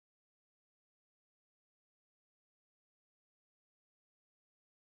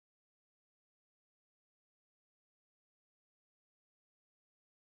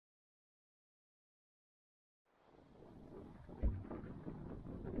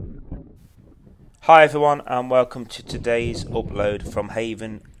Hi everyone and welcome to today's upload from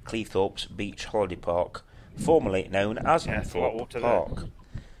Haven Cleethorpes Beach Holiday Park, formerly known as Thorpe Park.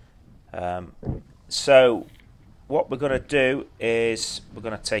 So what we're going to do is we're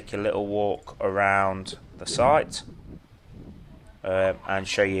going to take a little walk around the site and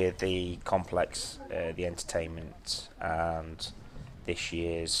show you the complex, the entertainment and this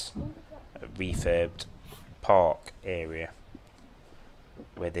year's refurbed park area,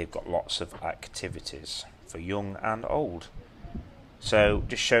 where they've got lots of activities for young and old. So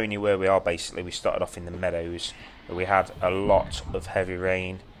just showing you where we are. Basically, we started off in the meadows where we had a lot of heavy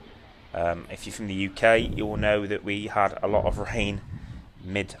rain. If you're from the UK, you will know that we had a lot of rain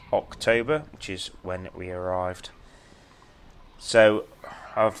mid-October, which is when we arrived. So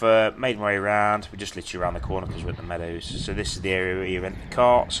I've made my way around. We're just literally around the corner because we're at the meadows. So this is the area where you rent the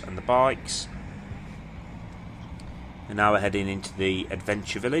carts and the bikes. And now we're heading into the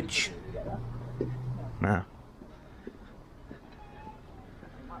Adventure Village. Now.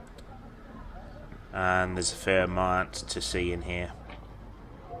 And there's a fair amount to see in here.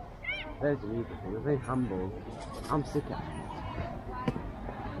 Very beautiful, very humble. I'm sick of it.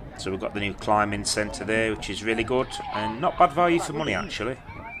 So we've got the new climbing centre there, which is really good. And not bad value for money actually.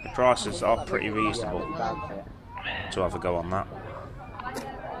 The prices are pretty reasonable to have a go on that.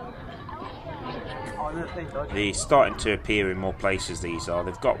 They're starting to appear in more places, these are.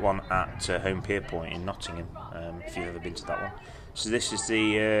 They've got one at Home Pierpoint in Nottingham, if you've ever been to that one. So this is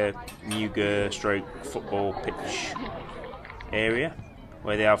the Muga stroke football pitch area,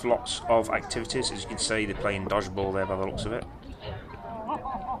 where they have lots of activities. As you can see, they're playing dodgeball there by the looks of it.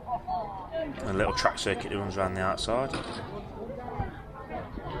 And a little track circuit that runs around the outside.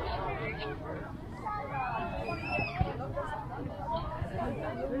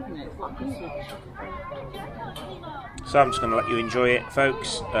 So I'm just going to let you enjoy it,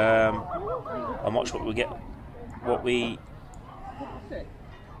 folks, and watch what we get,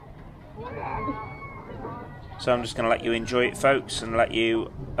 So I'm just going to let you enjoy it, folks, and let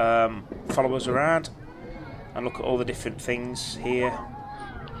you follow us around and look at all the different things here.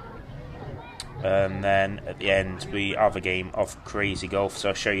 And then at the end we have a game of Crazy Golf, so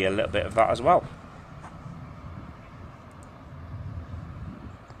I'll show you a little bit of that as well.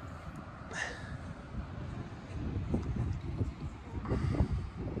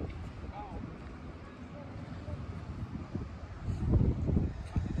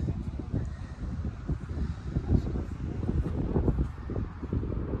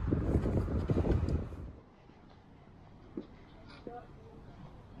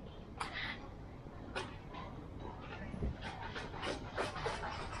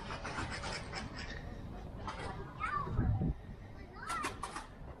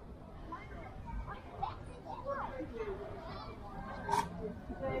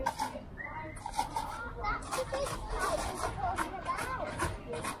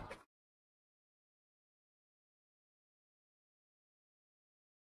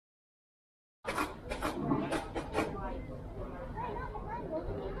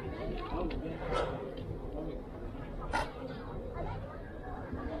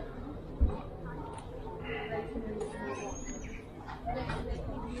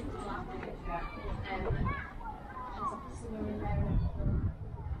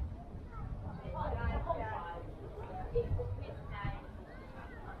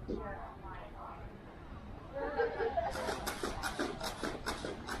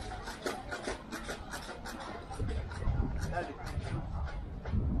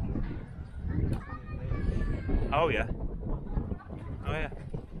 Oh yeah. Oh yeah.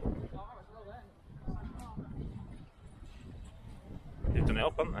 They've done it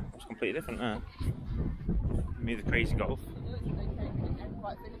up, haven't they? It's completely different now. Me the Crazy Golf.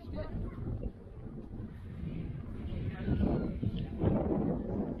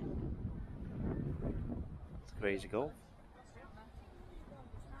 It's Crazy Golf.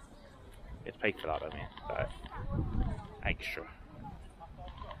 You have to pay for that, don't you? But extra.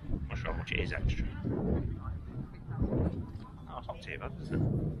 I'm not sure how much it is extra. Oh, it's not too bad, is it?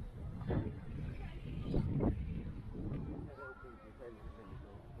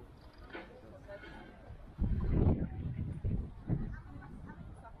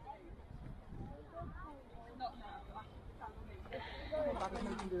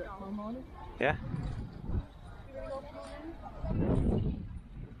 Yeah.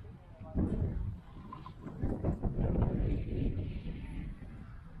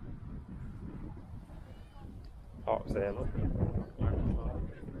 Park's there, look.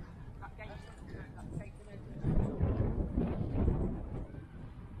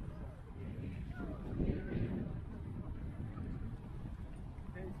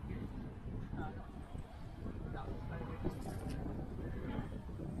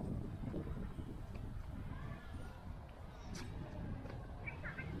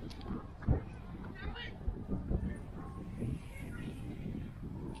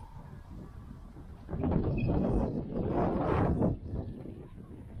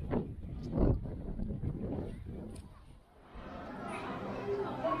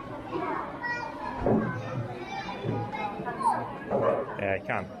 you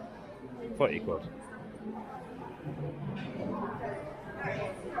can. Thought you could.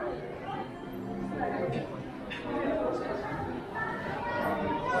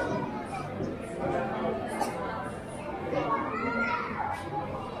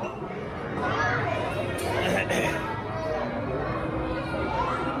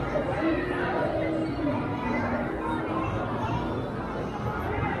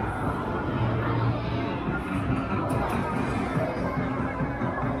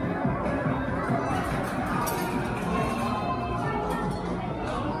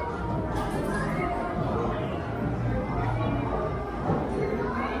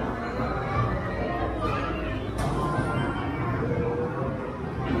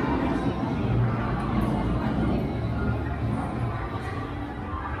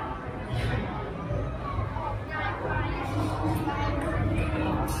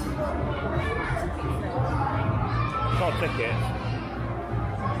 Tickets.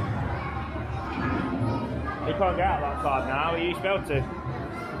 You can't get out that side now, you used to be able to.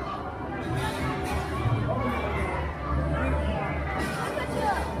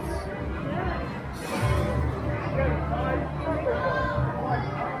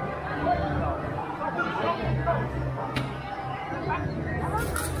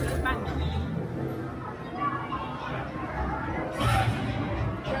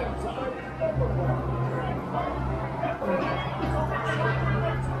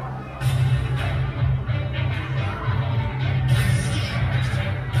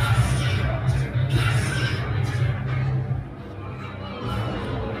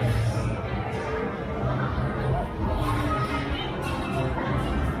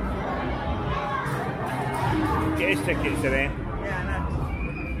 Get his tickets in. Yeah, I know.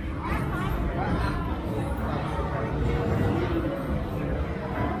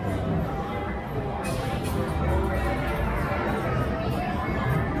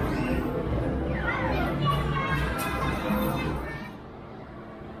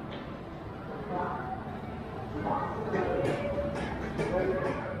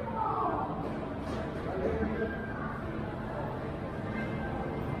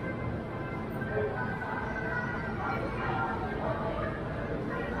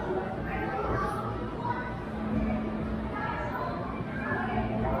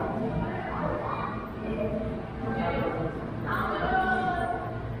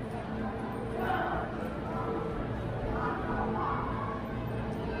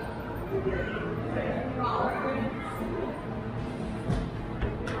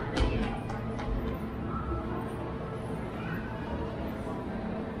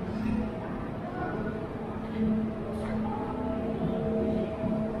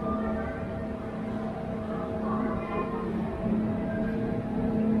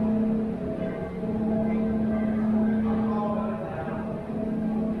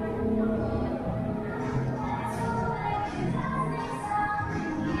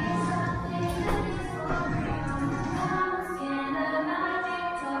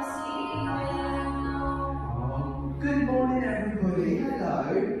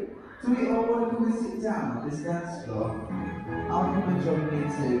 Do we all want to come and sit down on this dance floor? I'll come and join me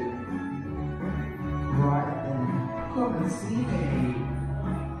too. Right then, come and see me.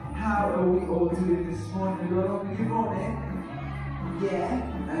 How are we all doing this morning? You all good morning? Yeah?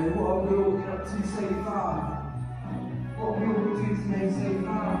 And what are we all been up to so far? What have we all been doing today so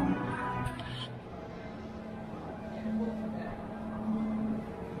far?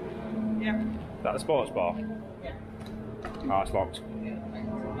 Yeah. Is that the sports bar? Yeah. Oh, it's locked.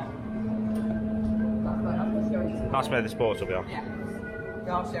 That's where the sports will be on. Yeah. We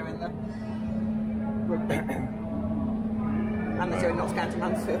are showing the rugby. And they're showing Notts County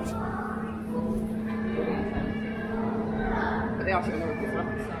Mansfield. But they are showing the rugby as well.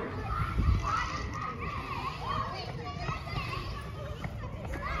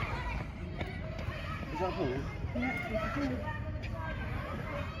 Is that cool? Yeah, it's cool.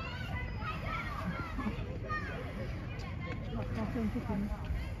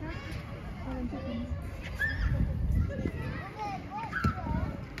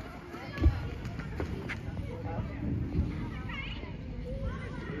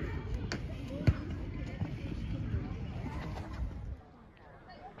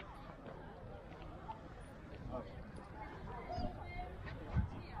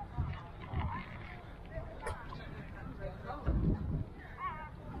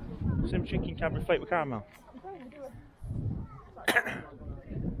 Some chicken can reflect with caramel.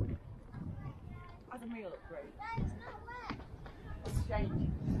 As a meal upgrade. Shake.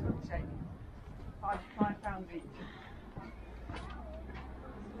 Shake. £5 each.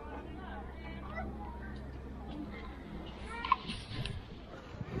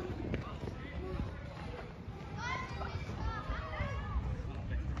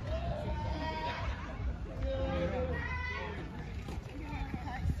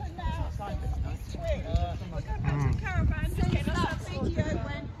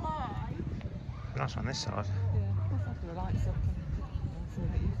 nice on this side. Yeah, that's after the lights up. That's all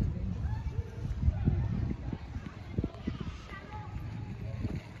it used to be.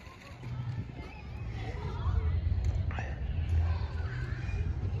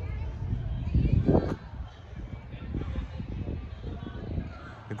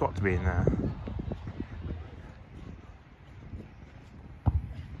 They've got to be in there.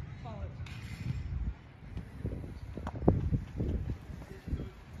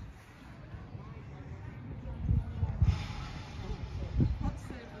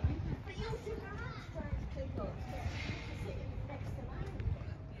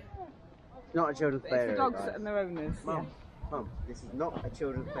 Not a children's fair It's area. the dogs guys. and their owners. Mum, Mum, this is not a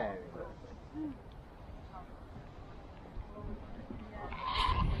children's fair area.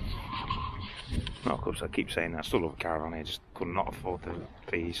 No, of course I keep saying that. I still love a caravan here, just could not afford the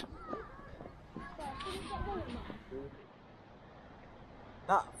fees.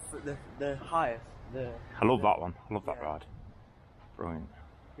 That's the highest. I love that one. I love that ride. Brilliant.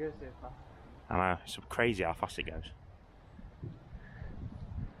 You're so fast. I know, it's crazy how fast it goes.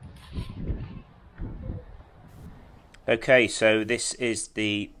 Okay, so this is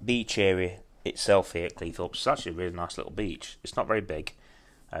the beach area itself here at Cleethorpes. It's actually a really nice little beach. It's not very big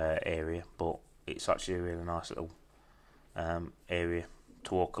area, but it's actually a really nice little area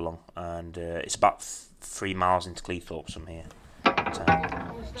to walk along, and it's about 3 miles into Cleethorpes from here.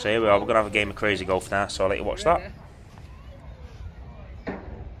 So here we are, we're going to have a game of crazy golf now, so I'll let you watch that.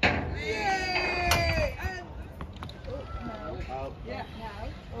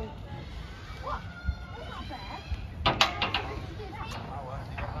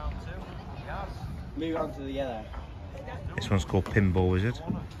 Move on to the yellow. This one's called Pinball Wizard,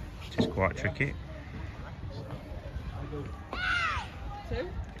 which is quite tricky. 2.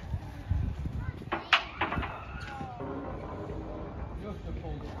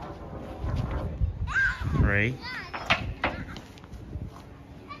 3.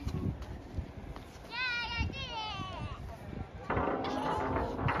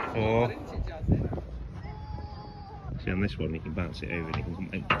 4. See, on this one you can bounce it over and it can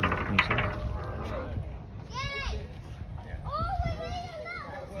come inside.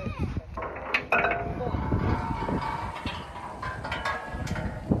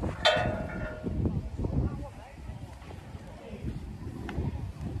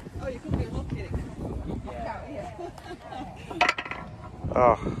 Oh, you could be lucky. It could out here.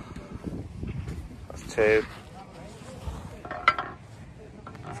 Oh, that's 2.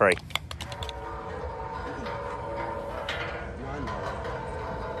 3.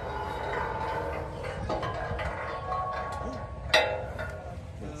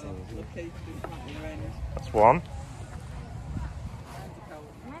 That's 1.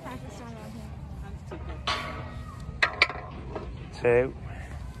 2.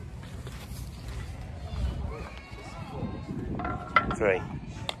 3.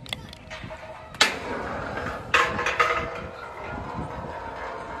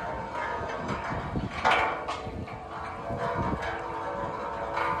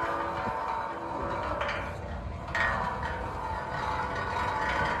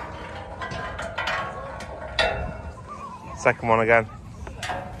 Second one again.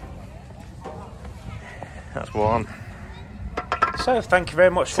 That's 1. So thank you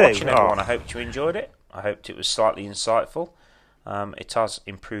very much for watching, everyone. I hope you enjoyed it. I hoped it was slightly insightful. It has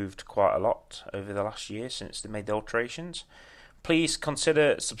improved quite a lot over the last year since they made the alterations. Please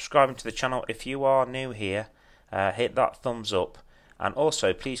consider subscribing to the channel if you are new here. Hit that thumbs up, and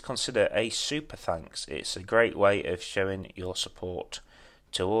also please consider a super thanks. It's a great way of showing your support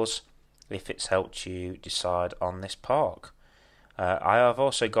to us if it's helped you decide on this park. I have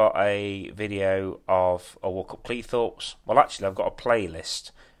also got a video of a walk up Cleethorpes. Well, actually I've got a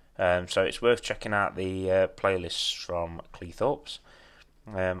playlist, so it's worth checking out the playlists from Cleethorpes,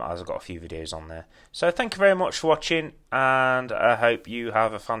 as I've got a few videos on there. So thank you very much for watching, and I hope you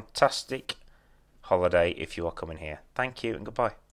have a fantastic holiday if you are coming here. Thank you and goodbye.